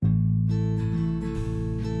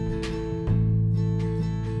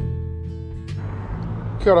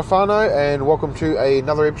Kia ora whānau, and welcome to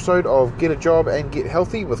another episode of Get a Job and Get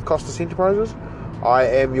Healthy with Costas Enterprises. I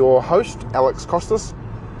am your host, Alex Costas,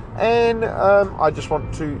 and I just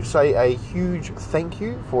want to say a huge thank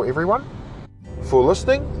you for everyone for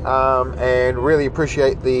listening, and really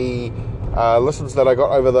appreciate the listens that I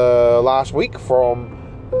got over the last week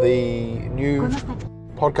from the new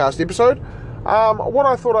podcast episode. What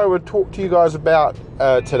I thought I would talk to you guys about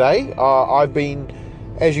today, I've been,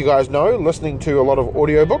 as you guys know, listening to a lot of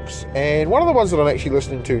audiobooks, and one of the ones that I'm actually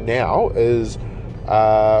listening to now is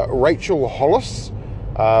Rachel Hollis,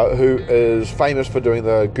 who is famous for doing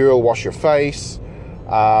the Girl Wash Your Face,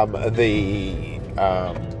 those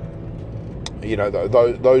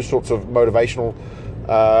sorts of motivational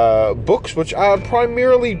books, which are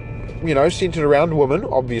primarily, centered around women,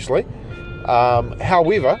 obviously.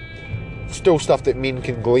 However, still stuff that men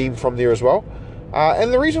can glean from there as well.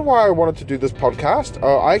 And the reason why I wanted to do this podcast,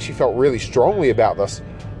 I actually felt really strongly about this.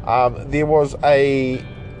 There was in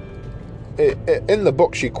the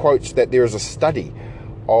book, she quotes that there is a study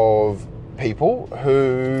of people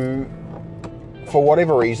who, for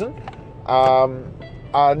whatever reason,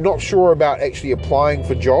 are not sure about actually applying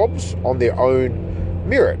for jobs on their own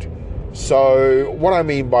merit. So what I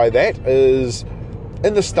mean by that is,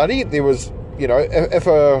 in the study, there was,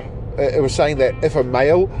 it was saying that if a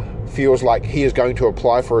male feels like he is going to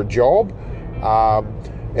apply for a job,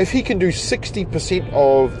 if he can do 60%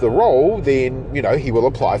 of the role, then, he will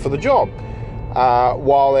apply for the job.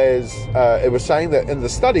 While as it was saying that in the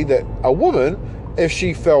study that a woman, if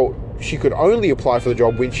she felt she could only apply for the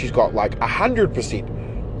job when she's got like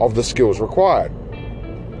 100% of the skills required.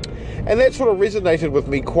 And that sort of resonated with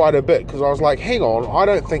me quite a bit, because I was like, hang on, I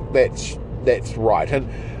don't think that's right. And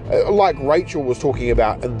like Rachel was talking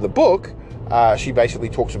about in the book, she basically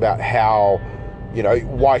talks about how,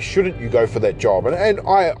 why shouldn't you go for that job? And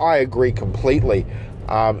I agree completely.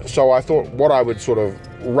 So I thought what I would sort of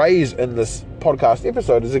raise in this podcast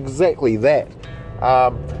episode is exactly that.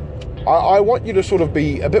 I want you to sort of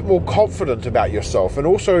be a bit more confident about yourself, and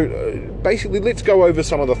also basically let's go over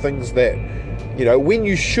some of the things that, when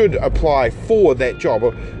you should apply for that job,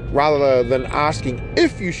 rather than asking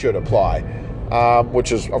if you should apply.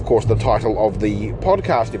 Which is, of course, the title of the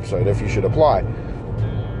podcast episode, If You Should Apply.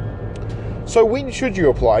 So when should you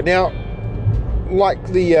apply? Now, like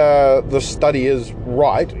the study is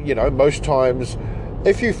right, most times,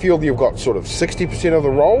 if you feel you've got sort of 60% of the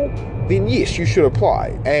role, then yes, you should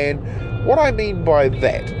apply. And what I mean by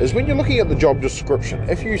that is, when you're looking at the job description,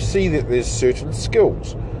 if you see that there's certain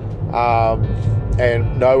skills,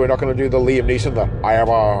 and no, we're not going to do the Liam Neeson, I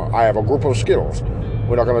have a group of skills.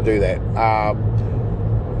 We're not going to do that.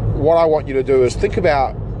 What I want you to do is think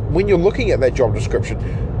about, when you're looking at that job description,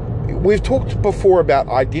 we've talked before about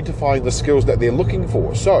identifying the skills that they're looking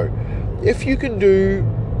for. So if you can do,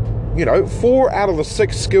 4 out of the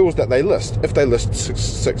 6 skills that they list, if they list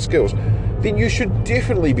six skills, then you should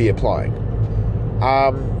definitely be applying.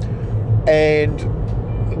 And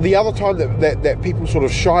the other time that people sort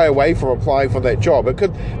of shy away from applying for that job, they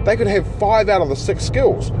could have 5 out of the 6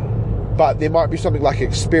 skills. But there might be something like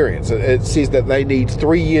experience. It says that they need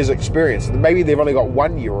 3 years experience. Maybe they've only got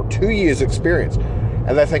 1 year or 2 years experience.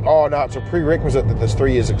 And they think, oh no, it's a prerequisite that there's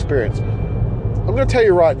 3 years experience. I'm going to tell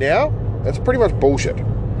you right now, it's pretty much bullshit.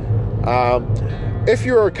 If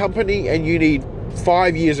you're a company and you need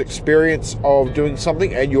 5 years experience of doing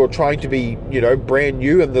something, and you're trying to be, brand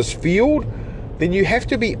new in this field, then you have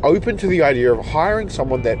to be open to the idea of hiring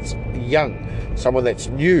someone that's young, someone that's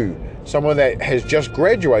new, someone that has just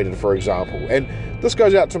graduated, for example. And this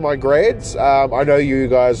goes out to my grads. I know you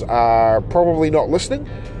guys are probably not listening.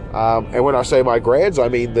 And when I say my grads, I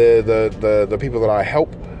mean the people that I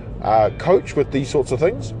help coach with these sorts of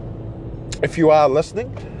things. If you are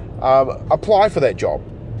listening, apply for that job.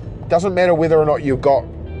 Doesn't matter whether or not you've got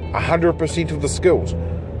 100% of the skills.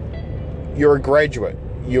 You're a graduate.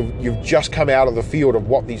 You've just come out of the field of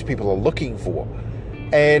what these people are looking for.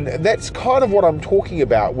 And that's kind of what I'm talking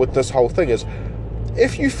about with this whole thing, is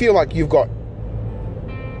if you feel like you've got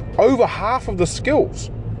over half of the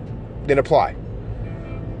skills, then apply.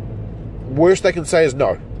 Worst they can say is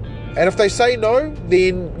no. And if they say no,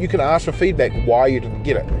 then you can ask for feedback why you didn't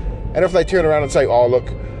get it. And if they turn around and say, oh,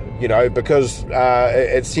 look, because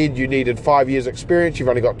it said you needed 5 years experience, you've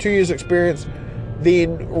only got 2 years experience,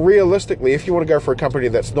 then realistically, if you want to go for a company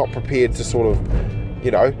that's not prepared to sort of,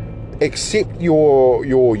 accept your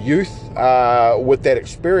youth with that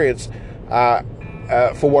experience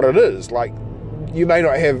for what it is. Like, you may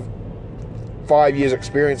not have 5 years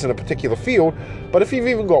experience in a particular field, but if you've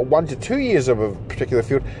even got 1 to 2 years of a particular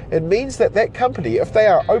field, it means that company, if they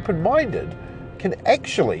are open-minded can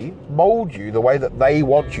actually mold you the way that they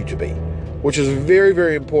want you to be, which is very,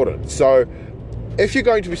 very important. So if you're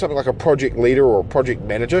going to be something like a project leader or a project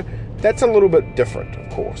manager, that's a little bit different, of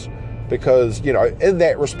course, because, in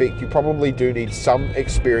that respect, you probably do need some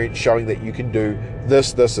experience showing that you can do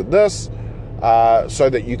this, this, and this, so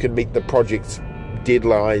that you can meet the project's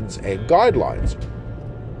deadlines and guidelines.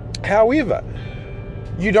 However,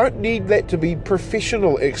 you don't need that to be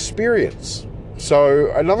professional experience.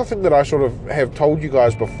 So another thing that I sort of have told you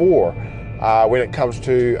guys before, when it comes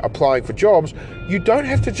to applying for jobs, you don't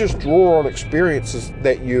have to just draw on experiences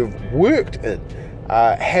that you've worked in,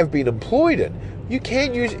 have been employed in. You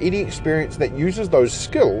can use any experience that uses those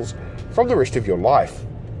skills from the rest of your life.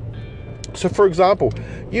 So, for example,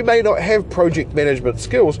 you may not have project management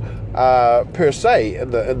skills per se in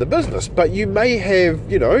the business, but you may have,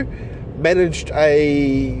 managed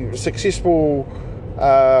a successful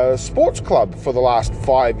sports club for the last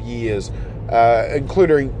 5 years,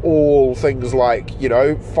 including all things like,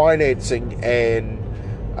 financing and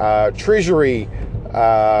treasury,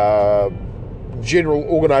 general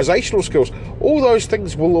organizational skills. All those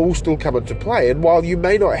things will all still come into play. And while you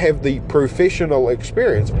may not have the professional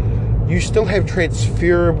experience, you still have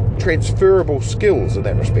transferable skills in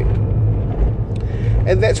that respect.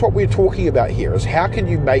 And that's what we're talking about here, is how can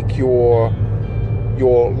you make your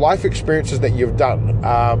life experiences that you've done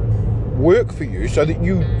work for you, so that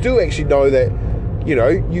you do actually know that,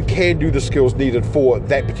 you can do the skills needed for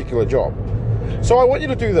that particular job. So I want you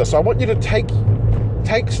to do this. I want you to take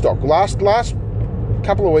stock. Last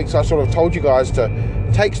couple of weeks, I sort of told you guys to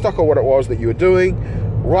take stock of what it was that you were doing,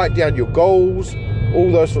 write down your goals,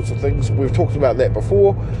 all those sorts of things. We've talked about that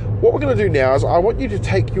before. What we're going to do now is I want you to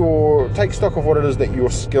take stock of what it is that your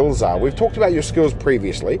skills are. We've talked about your skills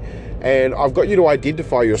previously, and I've got you to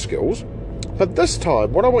identify your skills. But this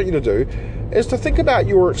time, what I want you to do is to think about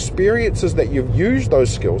your experiences that you've used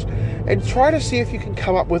those skills, and try to see if you can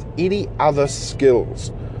come up with any other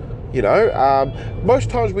skills. Most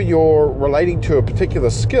times when you're relating to a particular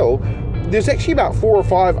skill, there's actually about 4 or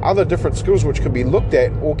 5 other different skills which can be looked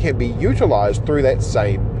at or can be utilized through that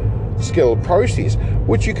same skill process,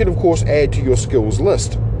 which you can of course add to your skills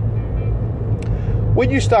list. When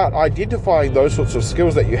you start identifying those sorts of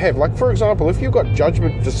skills that you have, like for example, if you've got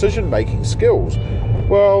judgment decision making skills,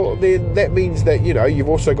 well then that means that you've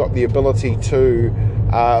also got the ability to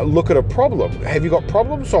look at a problem. Have you got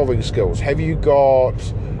problem solving skills? Have you got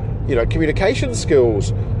communication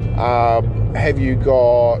skills? Have you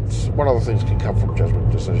got, what other things can come from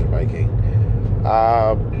judgment decision making?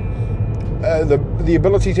 The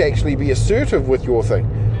ability to actually be assertive with your thing.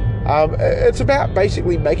 It's about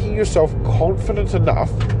basically making yourself confident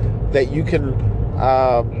enough that you can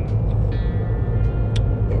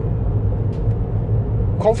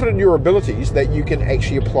confident in your abilities that you can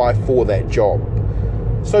actually apply for that job.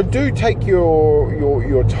 So do take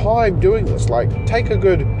your time doing this. Like, take a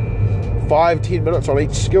good 5-10 minutes on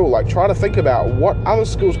each skill. Like, try to think about what other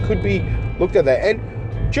skills could be looked at there, and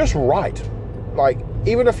just write. Like,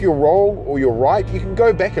 even if you're wrong or you're right, you can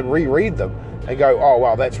go back and reread them and go, oh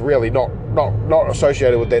wow, that's really not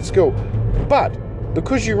associated with that skill. But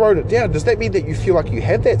because you wrote it down, does that mean that you feel like you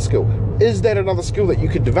have that skill? Is that another skill that you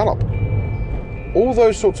can develop? All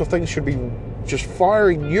those sorts of things should be just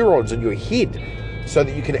firing neurons in your head so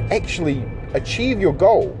that you can actually achieve your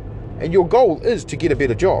goal. And your goal is to get a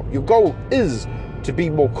better job. Your goal is to be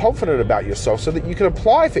more confident about yourself so that you can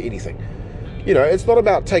apply for anything. It's not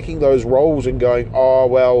about taking those roles and going, oh,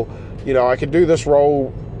 well, I can do this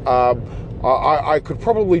role. I could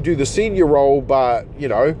probably do the senior role, but, I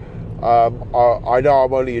know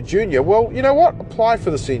I'm only a junior. Well, you know what? Apply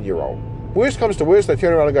for the senior role. Worst comes to worst, they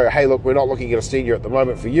turn around and go, hey, look, we're not looking at a senior at the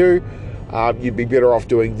moment for you. You'd be better off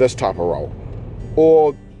doing this type of role.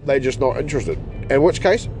 Or they're just not interested. In which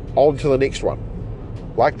case, on to the next one.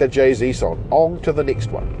 Like the Jay-Z song, on to the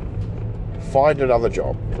next one. Find another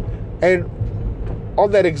job. And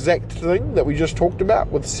on that exact thing that we just talked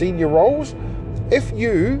about with senior roles, if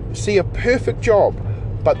you see a perfect job,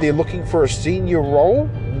 but they're looking for a senior role,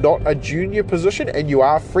 not a junior position, and you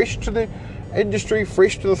are fresh to the industry,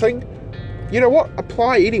 fresh to the thing, you know what?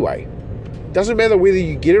 Apply anyway. Doesn't matter whether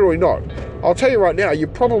you get it or not. I'll tell you right now, you're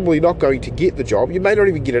probably not going to get the job. You may not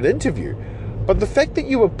even get an interview. But the fact that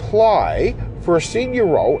you apply for a senior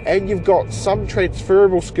role and you've got some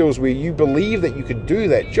transferable skills where you believe that you can do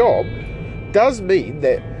that job does mean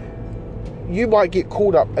that you might get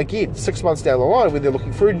called up again 6 months down the line when they're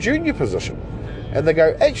looking for a junior position. And they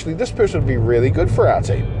go, actually, this person would be really good for our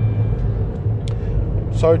team.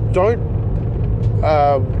 So don't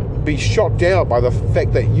be shot down by the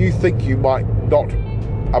fact that you think you might not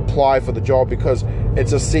apply for the job because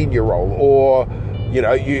it's a senior role, or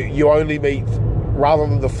you only meet, rather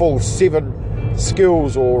than the full 7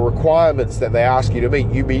 skills or requirements that they ask you to meet,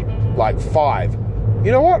 you meet like 5.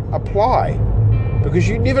 You know what? Apply, because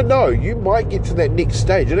you never know, you might get to that next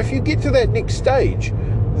stage. And if you get to that next stage,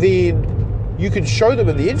 then you can show them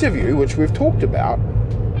in the interview, which we've talked about,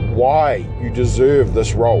 why you deserve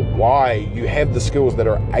this role, why you have the skills that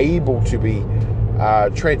are able to be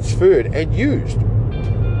transferred and used.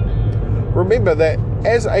 Remember that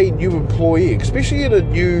as a new employee, especially in a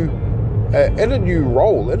new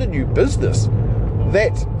role, in a new business,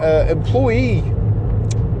 that employee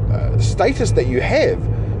status that you have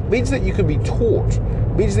means that you can be taught,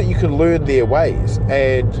 means that you can learn their ways.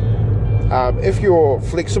 And if you're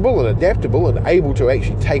flexible and adaptable and able to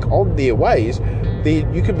actually take on their ways,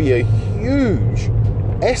 then you can be a huge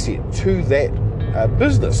asset to that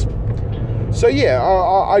business. So yeah,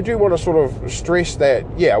 I do want to sort of stress that,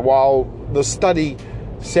 while the study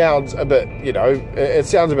sounds a bit, it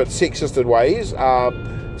sounds a bit sexist in ways,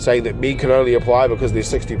 saying that men can only apply because they're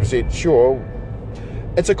 60% sure,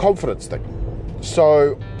 it's a confidence thing.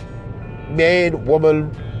 So man,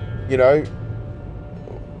 woman,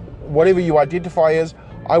 whatever you identify as,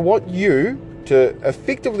 I want you to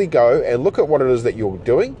effectively go and look at what it is that you're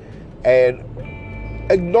doing and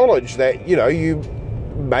acknowledge that, you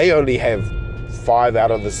may only have 5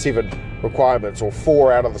 out of the 7 requirements, or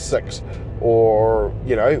 4 out of the 6, or,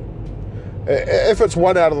 if it's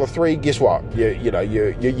 1 out of the 3, guess what?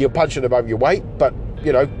 You're punching above your weight, but,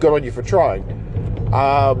 good on you for trying.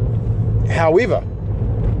 However,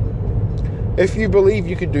 if you believe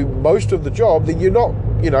you can do most of the job, then you're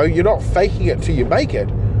not faking it till you make it.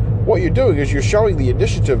 What you're doing is you're showing the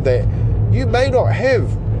initiative that you may not have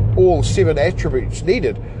all 7 attributes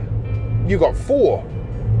needed. You got 4.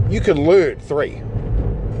 You can learn 3.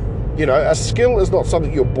 A skill is not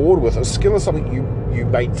something you're bored with. A skill is something you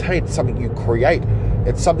maintain, something you create.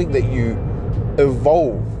 It's something that you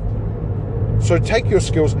evolve. So take your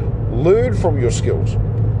skills, learn from your skills,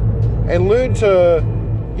 and learn to,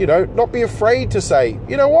 not be afraid to say,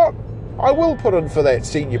 you know what, I will put in for that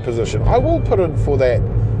senior position. I will put in for that,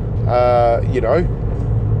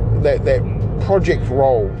 that project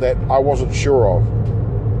role that I wasn't sure of.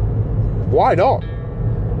 Why not?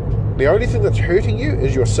 The only thing that's hurting you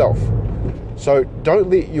is yourself. So don't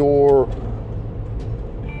let your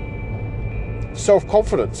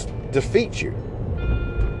self-confidence defeat you.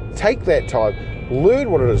 Take that time, learn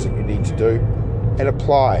what it is that you need to do, and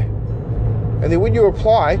apply. And then when you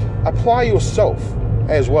apply yourself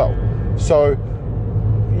as well. So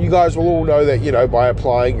you guys will all know that, by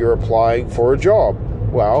applying, you're applying for a job.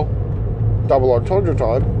 Well, double entendre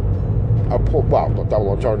time. Well, not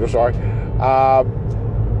double entendre, sorry.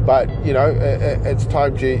 But, it's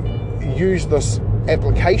time to use this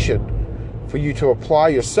application for you to apply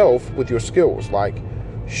yourself with your skills. Like,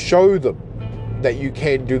 show them that you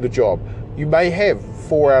can do the job. You may have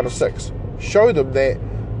 4 out of 6. Show them that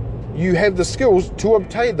you have the skills to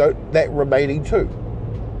obtain that remaining 2.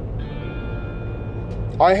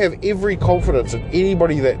 I have every confidence in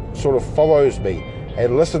anybody that sort of follows me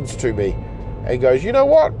and listens to me and goes, you know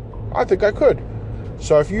what, I think I could.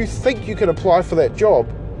 So if you think you can apply for that job,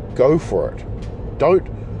 go for it. Don't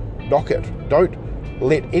knock it. Don't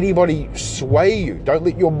let anybody sway you. Don't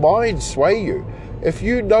let your mind sway you. If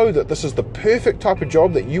you know that this is the perfect type of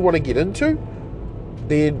job that you want to get into,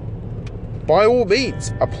 then by all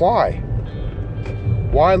means, apply.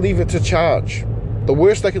 Why leave it to chance? The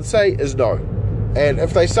worst they can say is no. And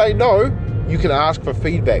if they say no, you can ask for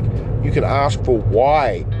feedback. You can ask for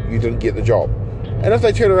why you didn't get the job. And if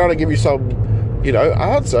they turn around and give you some,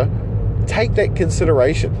 answer, take that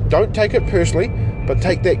consideration. Don't take it personally, but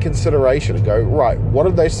take that consideration and go, right, what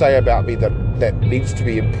did they say about me that needs to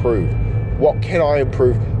be improved? What can I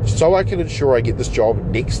improve so I can ensure I get this job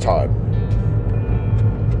next time?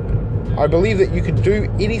 I believe that you can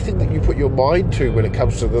do anything that you put your mind to when it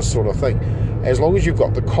comes to this sort of thing, as long as you've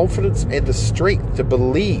got the confidence and the strength to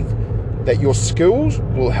believe that your skills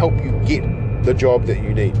will help you get the job that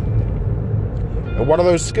you need. And one of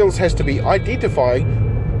those skills has to be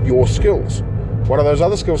identifying your skills. One of those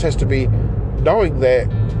other skills has to be knowing that,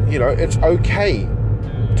 it's okay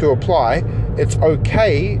to apply, it's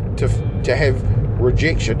okay to have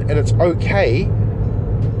rejection, and it's okay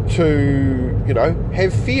to,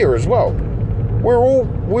 have fear as well. We're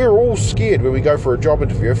all scared when we go for a job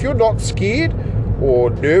interview. If you're not scared or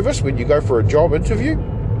nervous when you go for a job interview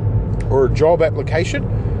or a job application,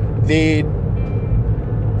 then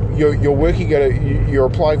you're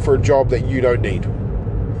applying for a job that you don't need.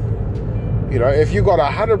 If you've got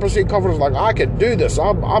 100% confidence, like, I can do this,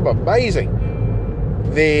 I'm amazing,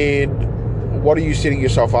 then what are you setting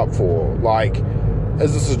yourself up for? Like,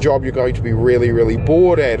 is this a job you're going to be really, really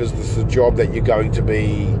bored at? Is this a job that you're going to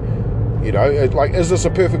be, like, is this a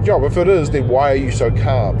perfect job? If it is, then why are you so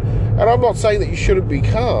calm? And I'm not saying that you shouldn't be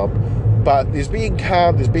calm, but there's being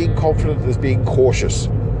calm, there's being confident, there's being cautious.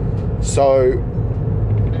 So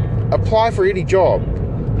apply for any job,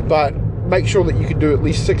 but make sure that you can do at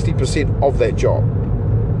least 60% of that job.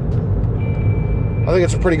 I think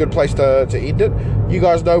it's a pretty good place to end it. You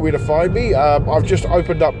guys know where to find me. I've just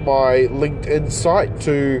opened up my LinkedIn site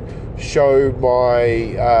to show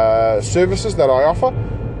my services that I offer,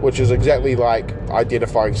 which is exactly like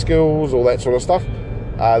identifying skills, all that sort of stuff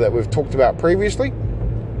that we've talked about previously.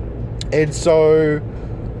 And so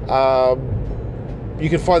you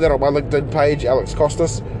can find that on my LinkedIn page, Alex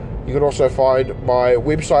Costas. You can also find my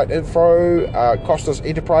website info,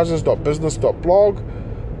 costasenterprises.business.blog.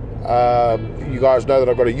 You guys know that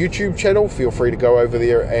I've got a YouTube channel. Feel free to go over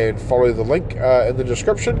there and follow the link in the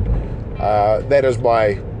description. That is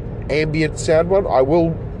my ambient sound one. I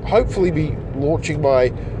will hopefully be launching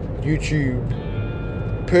my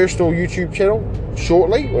personal YouTube channel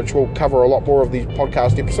shortly, which will cover a lot more of these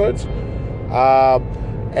podcast episodes.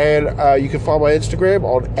 And you can find my Instagram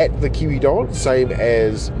on @thekiwidon, same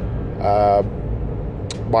as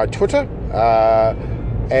my Twitter.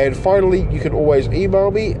 And finally, you can always email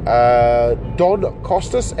me,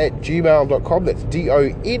 doncostas@gmail.com. That's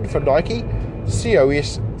DON for Nike,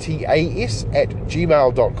 COSTAS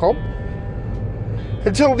 @gmail.com.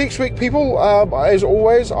 Until next week, people, as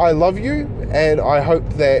always, I love you, and I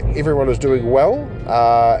hope that everyone is doing well,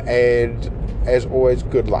 and as always,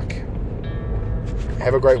 good luck.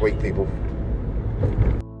 Have a great week, people.